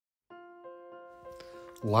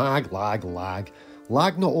Lag, lag, lag.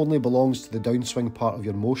 Lag not only belongs to the downswing part of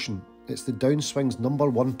your motion, it's the downswing's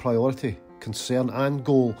 #1 priority, concern and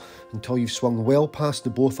goal until you've swung well past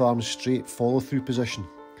the both arms straight follow-through position.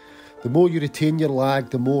 The more you retain your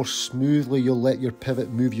lag, the more smoothly you'll let your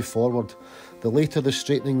pivot move you forward. The later the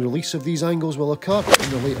straightening release of these angles will occur,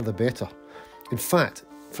 and the later the better. In fact,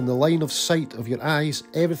 from the line of sight of your eyes,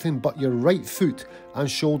 everything but your right foot and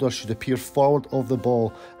shoulder should appear forward of the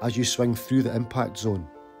ball as you swing through the impact zone.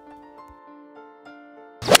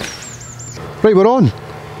 Right, we're on.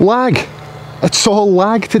 Lag. It's all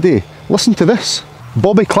lag today. Listen to this.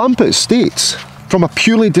 Bobby Clampett states, from a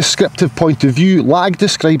purely descriptive point of view, lag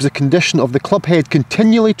describes the condition of the club head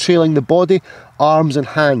continually trailing the body, arms and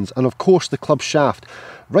hands, and of course the club shaft,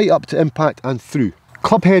 right up to impact and through.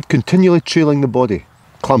 Club head continually trailing the body.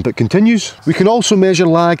 Clampett continues, we can also measure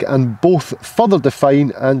lag and both further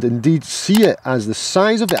define and indeed see it as the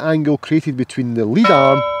size of the angle created between the lead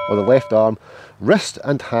arm, or the left arm, wrist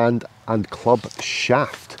and hand and club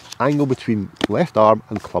shaft. Angle between left arm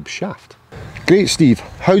and club shaft. Great, Steve.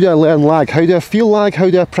 How do I learn lag? How do I feel lag?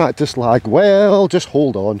 How do I practice lag? Well, just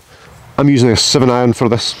hold on. I'm using a 7-iron for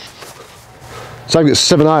this. So I've got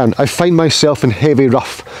 7-iron. I find myself in heavy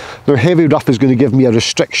rough. Now heavy rough is going to give me a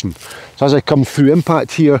restriction. So as I come through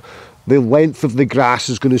impact here, the length of the grass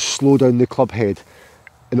is going to slow down the club head.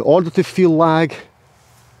 In order to feel lag,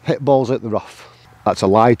 hit balls out the rough. That's a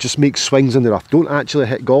lie, just make swings in the rough. Don't actually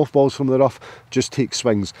hit golf balls from the rough, just take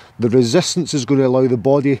swings. The resistance is going to allow the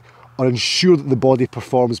body, or ensure that the body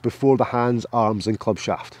performs before the hands, arms and club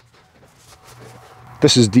shaft.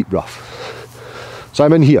 This is deep rough. So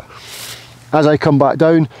I'm in here. As I come back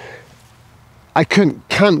down, I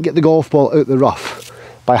can't get the golf ball out the rough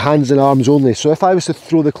by hands and arms only. So if I was to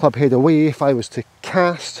throw the club head away, if I was to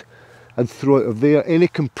cast and throw it out of there, any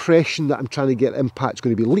compression that I'm trying to get impact is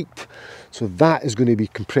going to be leaked. So that is going to be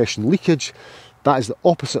compression leakage. That is the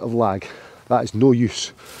opposite of lag. That is no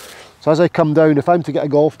use. So as I come down, if I'm to get a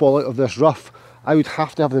golf ball out of this rough, I would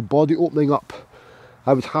have to have the body opening up.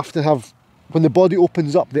 I would have to have, when the body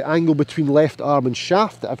opens up, the angle between left arm and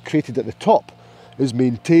shaft that I've created at the top is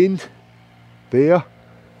maintained there,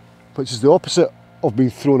 which is the opposite of being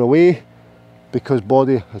thrown away because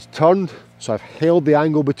body has turned. So I've held the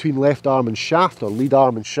angle between left arm and shaft, or lead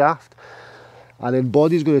arm and shaft, and then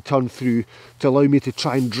body's going to turn through to allow me to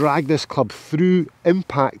try and drag this club through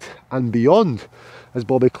impact and beyond, as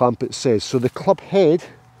Bobby Clampett says. So the club head,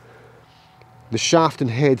 the shaft and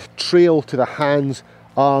head trail to the hands,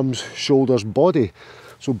 arms, shoulders, body.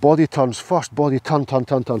 So body turns first, body turn, turn,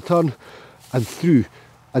 turn, turn, turn, and through.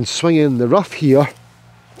 And swinging in the rough here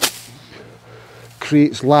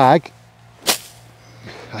creates lag.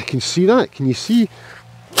 I can see that. Can you see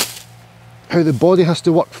how the body has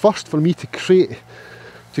to work first for me to clear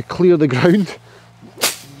the ground?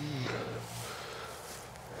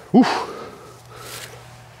 Oof.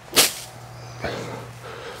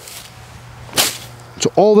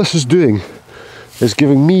 So all this is doing is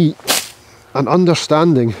giving me an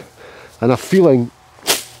understanding and a feeling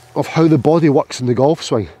of how the body works in the golf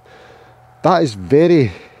swing. That is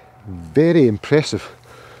very, very impressive.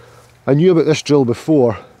 I knew about this drill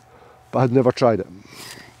before, but I had never tried it.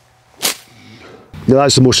 Yeah,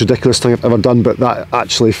 that's the most ridiculous thing I've ever done, but that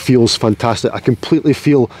actually feels fantastic. I completely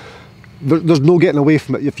feel, there's no getting away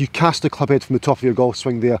from it. If you cast the club head from the top of your golf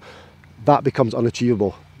swing there, that becomes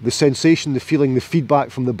unachievable. The sensation, the feeling, the feedback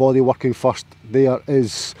from the body working first there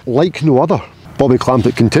is like no other. Bobby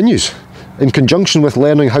Clampett continues. In conjunction with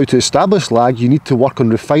learning how to establish lag, you need to work on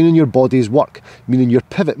refining your body's work, meaning your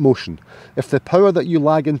pivot motion. If the power that you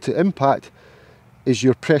lag into impact is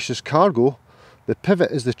your precious cargo, the pivot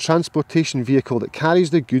is the transportation vehicle that carries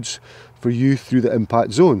the goods for you through the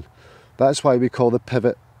impact zone. That's why we call the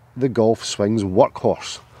pivot the golf swing's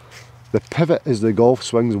workhorse. The pivot is the golf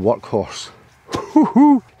swing's workhorse.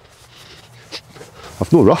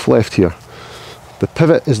 I've no rough left here. The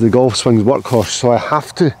pivot is the golf swing's workhorse, so I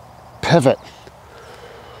have to pivot.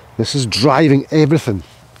 This is driving everything.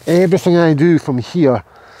 Everything I do from here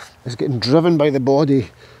is getting driven by the body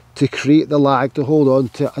to create the lag, to hold on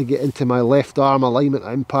to. I get into my left arm alignment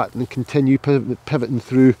impact and continue pivoting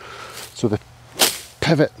through. So the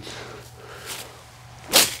pivot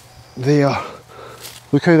there.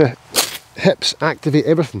 Look how the hips activate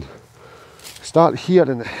everything. Start here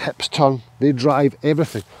and the hips turn, they drive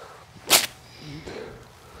everything.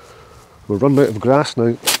 We're running out of grass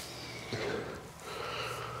now.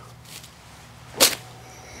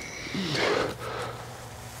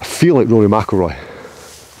 I feel like Rory McIlroy.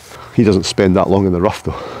 He doesn't spend that long in the rough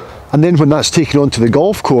though. And then when that's taken onto the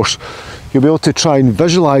golf course, You'll be able to try and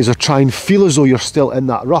visualise or try and feel as though you're still in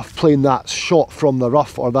that rough, playing that shot from the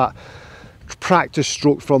rough or that practice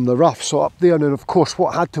stroke from the rough. So up there, and then of course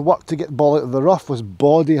what had to work to get the ball out of the rough was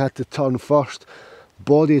body had to turn first.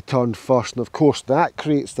 Body turned first, and of course that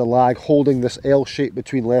creates the lag, holding this L shape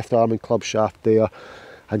between left arm and club shaft there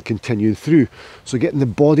and continuing through. So getting the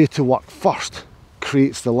body to work first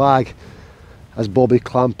creates the lag, as Bobby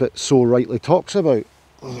Clampett so rightly talks about.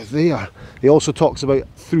 There. He also talks about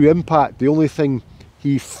through impact, the only thing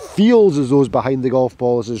he feels as though is behind the golf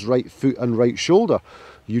ball is his right foot and right shoulder.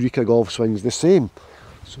 EUREKA Golf Swing's the same.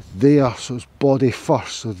 So there, so it's body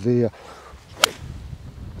first, so there.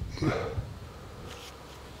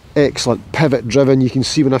 Excellent, pivot driven. You can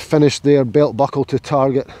see when I finished there, belt buckle to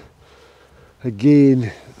target.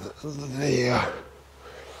 Again,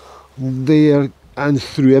 there, and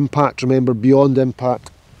through impact. Remember, beyond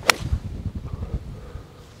impact.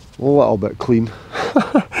 A little bit clean.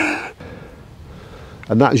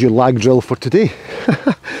 And that is your lag drill for today.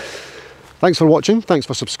 Thanks for watching, thanks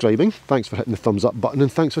for subscribing, thanks for hitting the thumbs up button,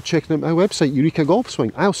 and thanks for checking out my website, EUREKA Golf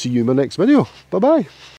Swing. I'll see you in my next video. Bye bye.